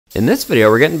In this video,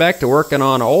 we're getting back to working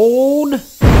on old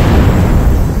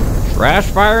Trash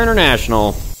Fire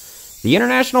International. The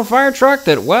International fire truck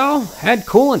that, well, had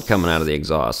coolant coming out of the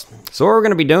exhaust. So what we're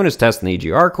going to be doing is testing the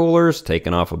EGR coolers,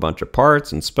 taking off a bunch of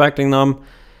parts, inspecting them,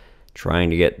 trying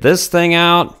to get this thing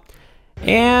out,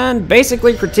 and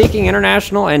basically critiquing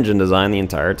International engine design the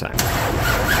entire time.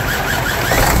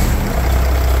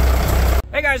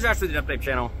 Hey guys, Josh with the Update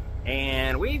channel.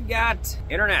 And we've got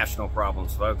International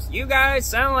problems, folks. You guys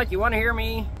sound like you want to hear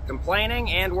me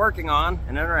complaining and working on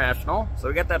an International. So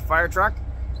we got that fire truck.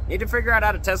 Need to figure out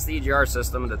how to test the EGR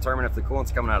system and determine if the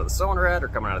coolant's coming out of the cylinder head or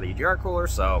coming out of the EGR cooler.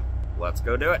 So let's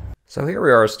go do it. So here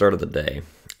we are, start of the day.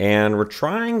 And we're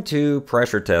trying to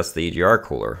pressure test the EGR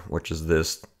cooler, which is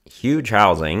this huge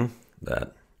housing that,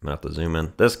 I'm gonna have to zoom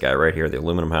in. This guy right here, the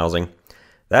aluminum housing.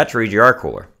 That's your EGR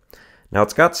cooler. Now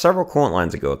it's got several coolant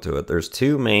lines that go to it. There's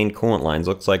two main coolant lines.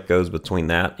 Looks like goes between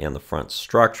that and the front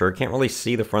structure. Can't really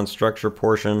see the front structure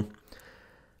portion.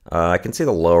 I can see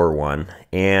the lower one.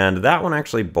 And that one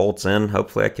actually bolts in.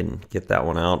 Hopefully I can get that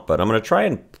one out. But I'm going to try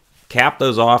and cap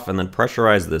those off and then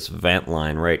pressurize this vent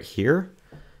line right here.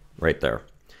 Right there.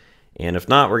 And if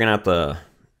not, we're going to have to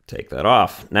take that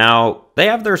off. Now, they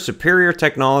have their superior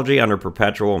technology under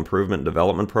Perpetual Improvement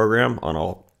Development Program on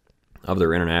all of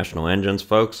their International engines,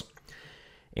 folks.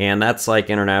 And that's like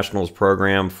International's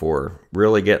program for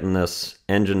really getting this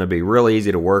engine to be really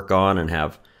easy to work on and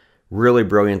have really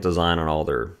brilliant design on all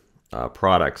their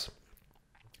products.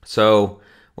 So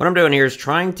what I'm doing here is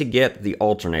trying to get the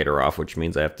alternator off, which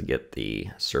means I have to get the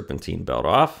serpentine belt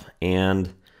off.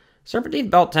 And serpentine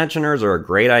belt tensioners are a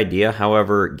great idea.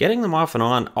 However, getting them off and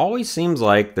on always seems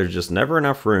like there's just never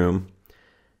enough room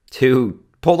to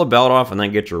pull the belt off and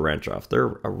then get your wrench off.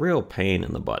 They're a real pain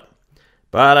in the butt.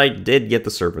 But I did get the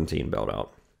serpentine belt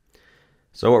out.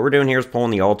 So what we're doing here is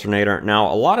pulling the alternator. Now,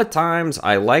 a lot of times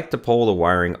I like to pull the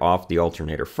wiring off the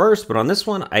alternator first, but on this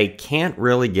one, I can't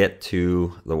really get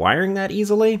to the wiring that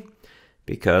easily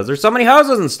because there's so many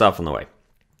hoses and stuff in the way.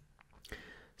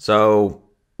 So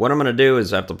what I'm going to do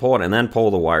is I have to pull it and then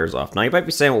pull the wires off. Now, you might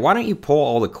be saying, well, why don't you pull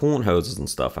all the coolant hoses and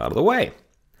stuff out of the way?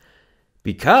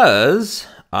 Because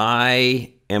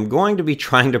I am going to be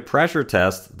trying to pressure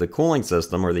test the cooling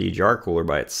system or the EGR cooler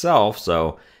by itself.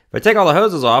 So if I take all the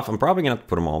hoses off, I'm probably going to have to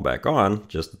put them all back on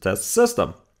just to test the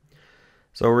system.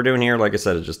 So what we're doing here, like I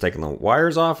said, is just taking the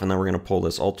wires off, and then we're going to pull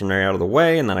this alternator out of the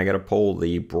way, and then I got to pull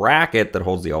the bracket that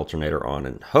holds the alternator on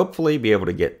and hopefully be able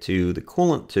to get to the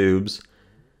coolant tubes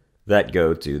that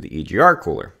go to the EGR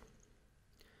cooler.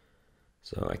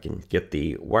 So I can get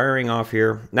the wiring off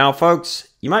here. Now, folks,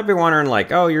 you might be wondering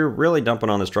like, oh, you're really dumping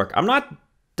on this truck. I'm not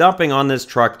dumping on this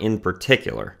truck in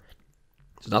particular.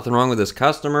 There's nothing wrong with this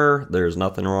customer. There's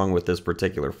nothing wrong with this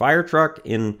particular fire truck. I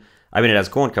mean, it has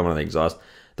coolant coming out of the exhaust.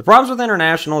 The problems with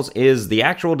Internationals is the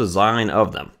actual design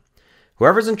of them.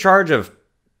 Whoever's in charge of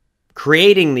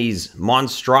creating these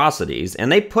monstrosities,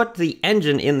 and they put the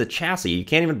engine in the chassis. You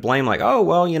can't even blame like, oh,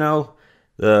 well, you know,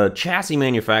 the chassis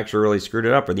manufacturer really screwed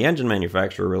it up, or the engine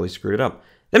manufacturer really screwed it up.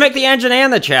 They make the engine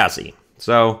and the chassis.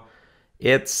 So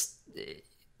it's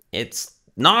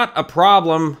not a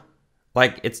problem.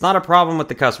 Like, it's not a problem with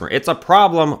the customer. It's a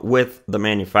problem with the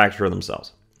manufacturer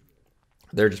themselves.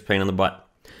 They're just a pain in the butt.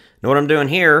 Now, what I'm doing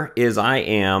here is I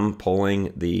am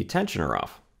pulling the tensioner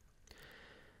off.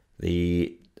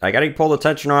 I got to pull the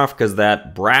tensioner off because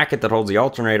that bracket that holds the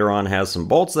alternator on has some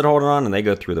bolts that hold it on, and they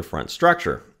go through the front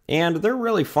structure. And they're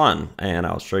really fun, and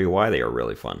I'll show you why they are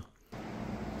really fun.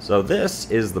 So this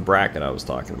is the bracket I was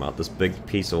talking about, this big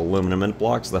piece of aluminum, and it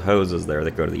blocks the hoses there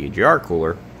that go to the EGR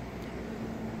cooler.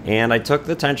 And I took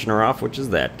the tensioner off, which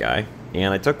is that guy,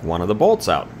 and I took one of the bolts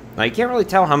out. Now you can't really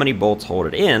tell how many bolts hold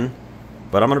it in,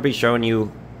 but I'm going to be showing you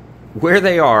where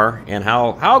they are and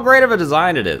how great of a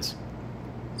design it is.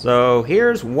 So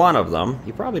here's one of them.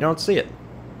 You probably don't see it.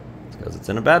 It's because it's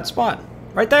in a bad spot.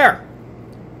 Right there.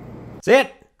 See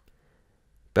it?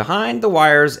 Behind the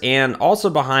wires and also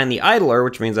behind the idler,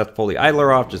 which means I have to pull the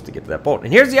idler off just to get to that bolt.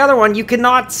 And here's the other one you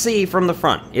cannot see from the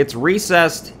front. It's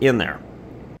recessed in there.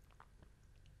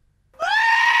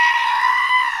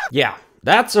 Yeah,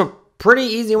 that's a pretty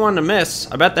easy one to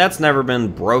miss. I bet that's never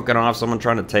been broken off, someone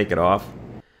trying to take it off.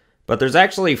 But there's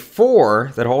actually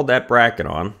 4 that hold that bracket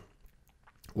on.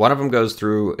 One of them goes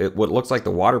through what looks like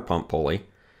the water pump pulley.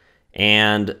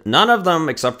 And none of them,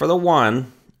 except for the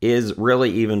one, is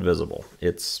really even visible.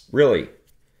 It's really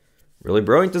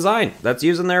brilliant design. That's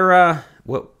using their,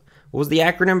 what was the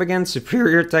acronym again?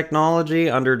 Superior Technology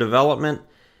under Development,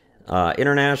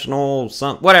 International,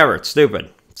 whatever, it's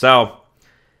stupid. So,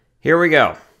 here we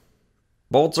go.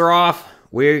 Bolts are off.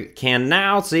 We can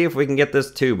now see if we can get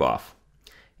this tube off.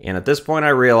 And at this point I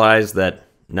realized that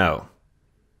No.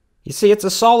 You see, it's a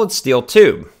solid steel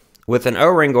tube with an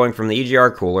O-ring going from the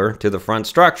EGR cooler to the front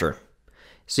structure.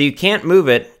 So you can't move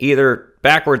it either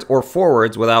backwards or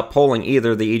forwards without pulling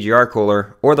either the EGR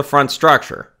cooler or the front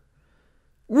structure.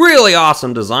 Really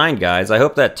awesome design, guys. I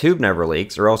hope that tube never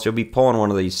leaks, or else you'll be pulling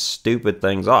one of these stupid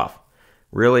things off.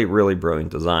 Really, really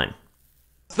brilliant design.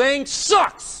 Thing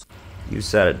sucks! You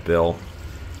said it, Bill.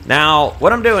 Now,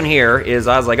 what I'm doing here is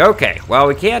I was like, okay, well,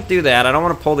 we can't do that. I don't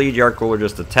want to pull the EGR cooler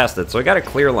just to test it. So I got a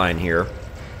clear line here.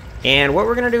 And what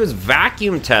we're going to do is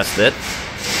vacuum test it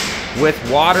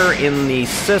with water in the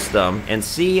system and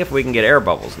see if we can get air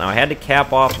bubbles. Now, I had to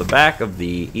cap off the back of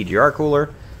the EGR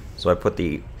cooler, so I put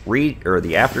the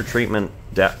after treatment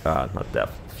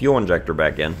fuel injector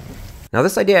back in. Now,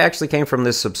 this idea actually came from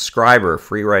this subscriber,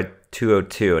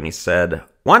 FreeRide202, and he said,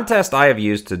 one test I have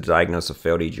used to diagnose a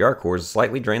failed EGR core is to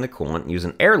slightly drain the coolant and use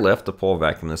an airlift to pull a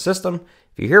vacuum in the system.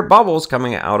 If you hear bubbles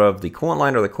coming out of the coolant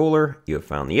line or the cooler, you have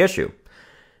found the issue.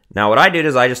 Now, what I did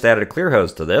is I just added a clear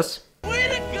hose to this. Way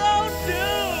to go,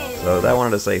 dude! So I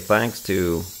wanted to say thanks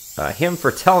to him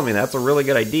for telling me that's a really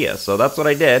good idea. So that's what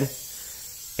I did.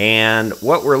 And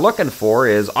what we're looking for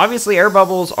is, obviously air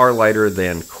bubbles are lighter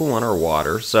than coolant or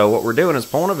water. So what we're doing is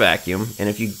pulling a vacuum. And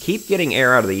if you keep getting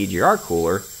air out of the EGR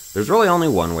cooler, there's really only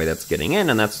one way that's getting in,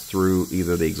 and that's through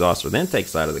either the exhaust or the intake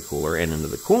side of the cooler and into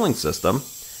the cooling system.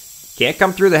 Can't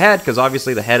come through the head because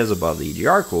obviously the head is above the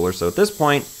EGR cooler. So at this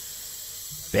point,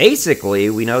 basically,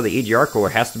 we know the EGR cooler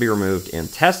has to be removed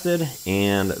and tested,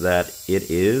 and that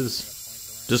it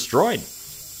is destroyed.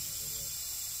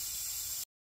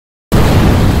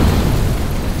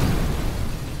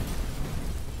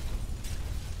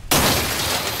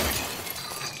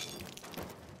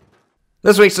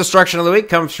 This week's destruction of the week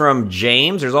comes from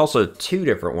James. There's also two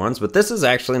different ones, but this is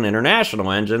actually an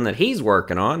international engine that he's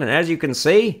working on, and as you can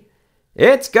see,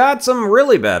 it's got some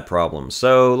really bad problems.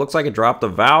 So, looks like it dropped a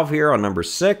valve here on number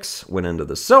 6, went into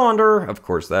the cylinder. Of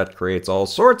course, that creates all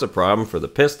sorts of problems for the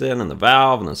piston and the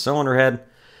valve and the cylinder head.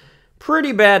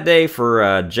 Pretty bad day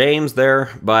for James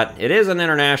there, but it is an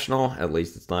international. At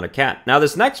least it's not a cat. Now,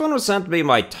 this next one was sent to me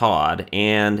by Todd,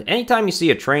 and anytime you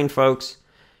see a train, folks,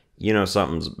 you know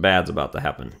something's bad's about to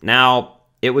happen. Now,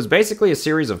 it was basically a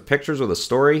series of pictures with a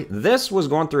story. This was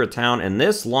going through a town, and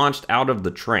this launched out of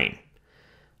the train.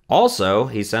 Also,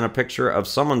 he sent a picture of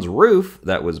someone's roof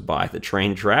that was by the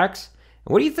train tracks.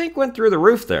 And what do you think went through the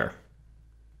roof there?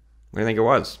 What do you think it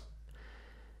was?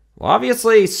 Well,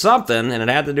 obviously something, and it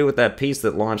had to do with that piece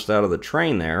that launched out of the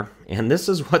train there. And this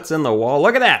is what's in the wall.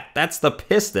 Look at that. That's the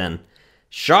piston.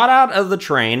 Shot out of the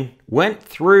train, went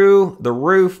through the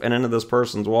roof and into this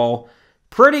person's wall.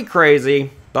 Pretty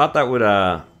crazy. Thought that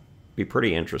would be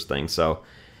pretty interesting. So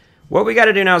what we got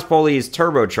to do now is pull these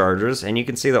turbochargers, and you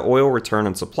can see the oil return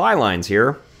and supply lines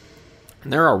here.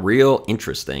 And they're a real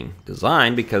interesting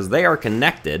design because they are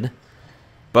connected.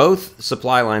 Both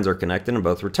supply lines are connected and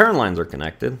both return lines are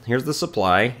connected. Here's the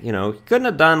supply. You know, you couldn't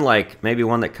have done like maybe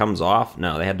one that comes off.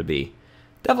 No, they had to be,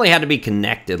 definitely had to be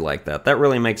connected like that. That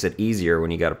really makes it easier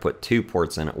when you got to put 2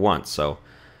 ports in at once. So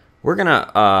we're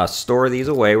gonna store these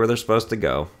away where they're supposed to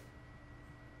go.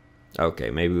 Okay,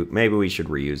 maybe we should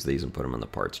reuse these and put them in the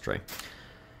parts tray.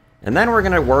 And then we're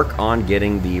gonna work on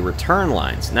getting the return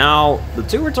lines. Now, the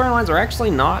 2 return lines are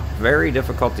actually not very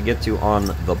difficult to get to on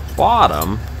the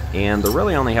bottom, and they're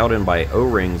really only held in by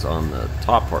O-rings on the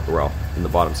top part, well, in the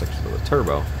bottom section of the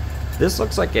turbo. This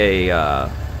looks like a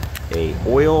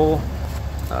oil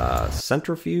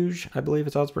centrifuge, I believe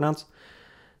is how it's pronounced.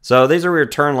 So these are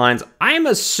return lines. I'm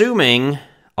assuming,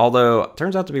 although it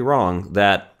turns out to be wrong,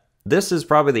 that this is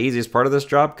probably the easiest part of this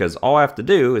job because all I have to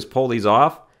do is pull these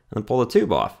off and then pull the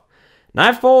tube off. Now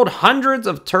I've pulled hundreds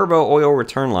of turbo oil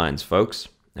return lines, folks.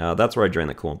 That's where I drain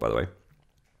the coolant, by the way,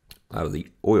 out of the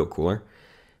oil cooler.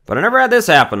 But I never had this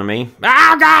happen to me.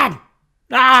 Oh, God!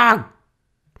 Ah!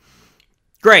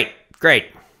 Great, great.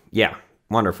 Yeah,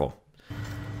 wonderful.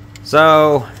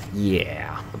 So,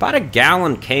 yeah, about a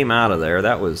gallon came out of there.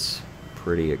 That was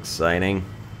pretty exciting.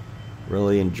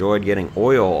 Really enjoyed getting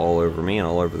oil all over me and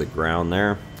all over the ground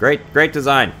there. Great, great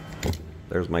design.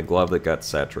 There's my glove that got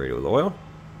saturated with oil.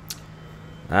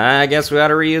 I guess we ought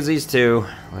to reuse these too.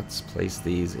 Let's place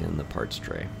these in the parts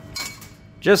tray.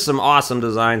 Just some awesome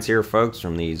designs here, folks,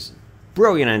 from these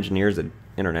brilliant engineers at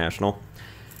International.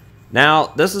 Now,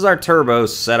 this is our turbo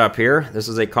setup here. This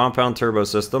is a compound turbo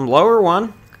system. Lower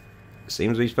one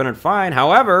seems to be spinning fine.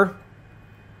 However,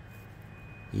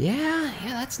 yeah,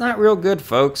 that's not real good,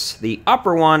 folks. The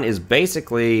upper one is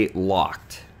basically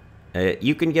locked.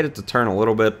 You can get it to turn a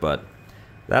little bit, but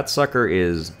that sucker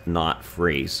is not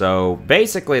free. So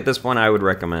basically, at this point, I would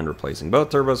recommend replacing both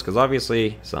turbos because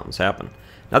obviously something's happened.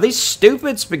 Now these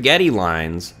stupid spaghetti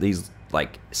lines, these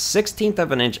like 1/16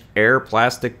 of an inch air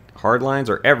plastic hard lines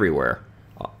are everywhere.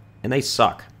 And they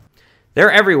suck.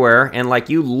 They're everywhere, and like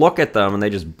you look at them and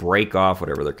they just break off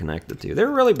whatever they're connected to.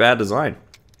 They're really bad design.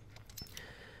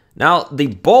 Now the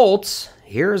bolts,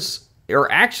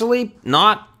 are actually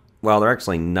not, well, they're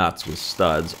actually nuts with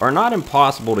studs, are not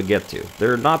impossible to get to.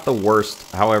 They're not the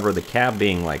worst, however, the cab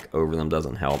being like over them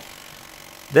doesn't help.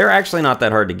 They're actually not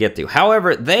that hard to get to.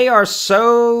 However, they are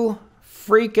so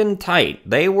freaking tight.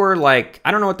 They were like,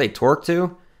 I don't know what they torque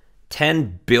to,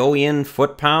 10 billion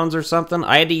foot-pounds or something.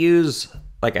 I had to use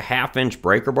like a 1/2 inch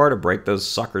breaker bar to break those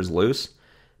suckers loose.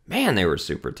 Man, they were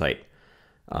super tight.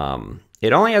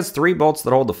 It only has 3 bolts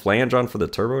that hold the flange on for the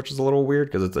turbo, which is a little weird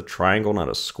because it's a triangle, not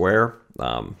a square.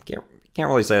 Can't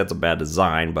really say that's a bad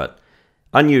design, but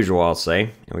unusual, I'll say.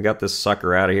 And we got this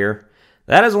sucker out of here.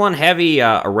 That is one heavy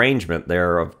arrangement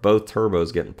there of both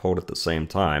turbos getting pulled at the same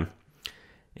time.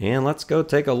 And let's go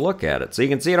take a look at it. So you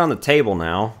can see it on the table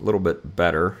now, a little bit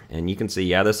better. And you can see,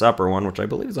 yeah, this upper one, which I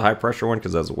believe is a high pressure one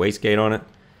because it has a wastegate on it,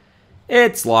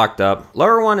 it's locked up.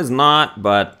 Lower one is not,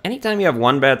 but anytime you have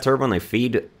one bad turbo and they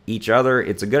feed each other,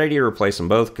 it's a good idea to replace them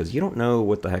both because you don't know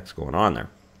what the heck's going on there.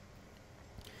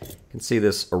 You can see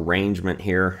this arrangement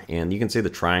here, and you can see the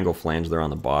triangle flange there on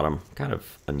the bottom. Kind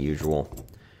of unusual.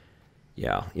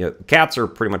 Yeah, cats are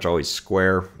pretty much always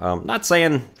square. Not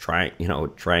saying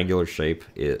triangular shape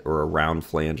or a round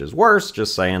flange is worse,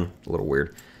 just saying a little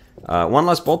weird. One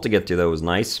less bolt to get to, though, was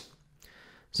nice.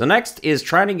 So next is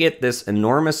trying to get this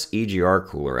enormous EGR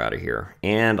cooler out of here.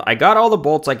 And I got all the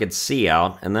bolts I could see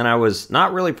out, and then I was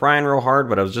not really prying real hard,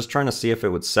 but I was just trying to see if it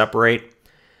would separate.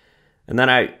 And then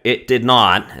it did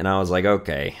not, and I was like,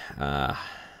 okay,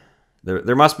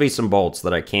 there must be some bolts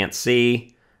that I can't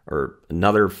see, or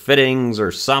another fittings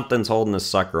or something's holding this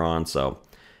sucker on. So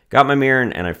got my mirror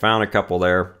and I found a couple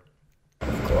there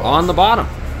on the bottom.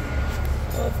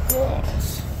 Of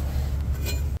course.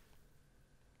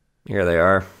 Here they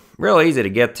are. Real easy to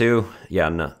get to. Yeah,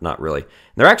 no, not really.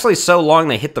 They're actually so long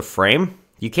they hit the frame.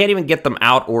 You can't even get them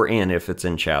out or in if it's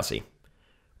in chassis.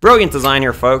 Brilliant design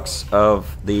here, folks,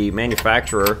 of the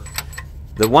manufacturer.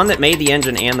 The one that made the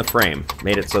engine and the frame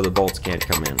made it so the bolts can't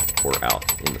come in or out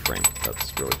in the frame.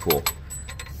 That's really cool.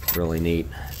 Really neat.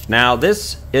 Now,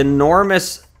 this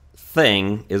enormous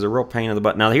thing is a real pain in the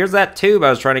butt. Now, here's that tube I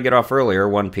was trying to get off earlier,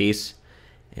 one piece.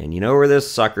 And you know where this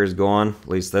sucker's going. At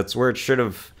least that's where it should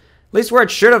have... At least where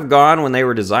it should have gone when they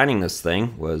were designing this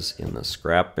thing was in the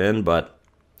scrap bin, but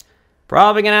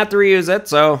probably going to have to reuse it,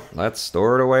 so let's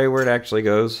store it away where it actually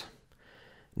goes.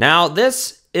 Now,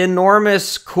 this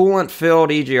enormous coolant-filled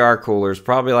EGR cooler is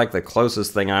probably like the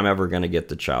closest thing I'm ever going to get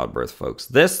to childbirth, folks.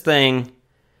 This thing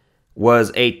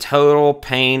was a total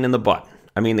pain in the butt.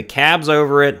 I mean, the cab's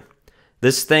over it.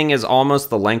 This thing is almost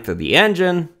the length of the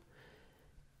engine.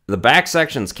 The back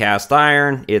section's cast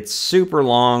iron. It's super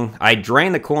long. I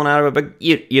drained the coolant out of it, but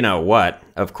you know what?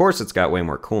 Of course it's got way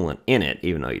more coolant in it,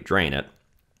 even though you drain it.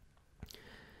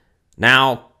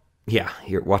 Now, yeah,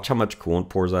 here, watch how much coolant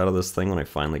pours out of this thing when I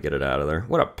finally get it out of there.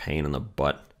 What a pain in the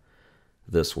butt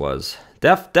this was.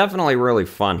 Definitely really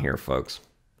fun here, folks.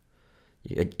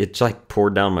 It like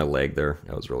poured down my leg there.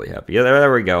 I was really happy. Yeah,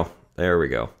 there we go. There we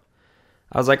go.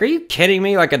 I was like, are you kidding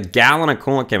me? Like a gallon of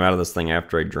coolant came out of this thing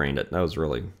after I drained it. That was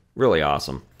really, really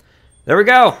awesome. There we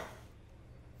go.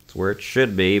 It's where it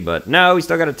should be, but no, we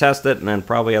still got to test it, and then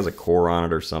probably has a core on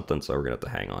it or something, so we're going to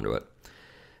have to hang on to it.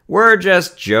 We're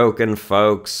just joking,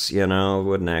 folks. You know,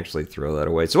 wouldn't actually throw that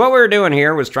away. So what we were doing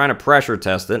here was trying to pressure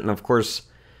test it, and of course,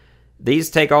 these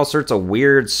take all sorts of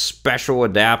weird special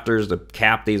adapters to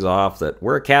cap these off that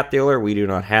we're a cat dealer, we do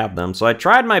not have them. So I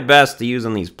tried my best to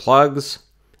using these plugs,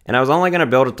 and I was only going to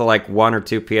build it to like 1 or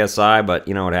 2 PSI, but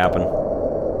you know what happened.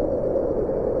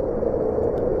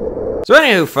 So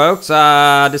anywho, folks,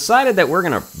 decided that we're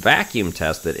going to vacuum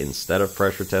test it instead of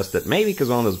pressure test it. Maybe because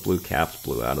one of those blue caps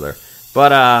blew out of there.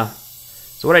 But,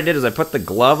 so what I did is I put the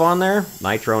glove on there,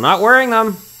 nitro, not wearing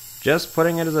them, just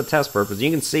putting it as a test purpose. You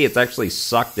can see it's actually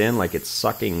sucked in, like it's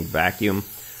sucking vacuum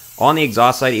on the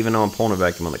exhaust side, even though I'm pulling a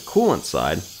vacuum on the coolant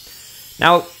side.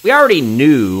 Now, we already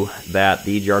knew that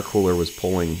the EGR cooler was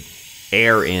pulling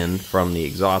air in from the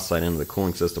exhaust side into the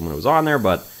cooling system when it was on there,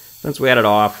 but since we had it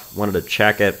off, wanted to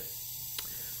check it.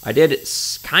 I did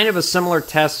kind of a similar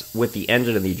test with the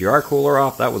engine and the EGR cooler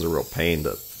off. That was a real pain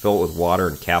to fill it with water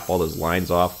and cap all those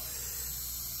lines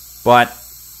off. But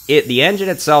the engine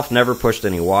itself never pushed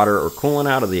any water or coolant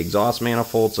out of the exhaust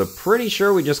manifold, so pretty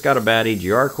sure we just got a bad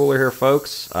EGR cooler here,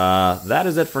 folks. That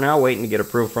is it for now, waiting to get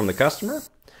approval from the customer.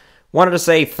 Wanted to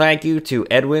say thank you to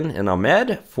Edwin and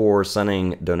Ahmed for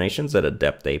sending donations at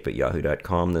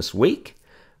adeptape@yahoo.com this week.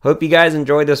 Hope you guys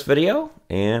enjoyed this video,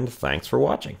 and thanks for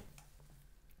watching.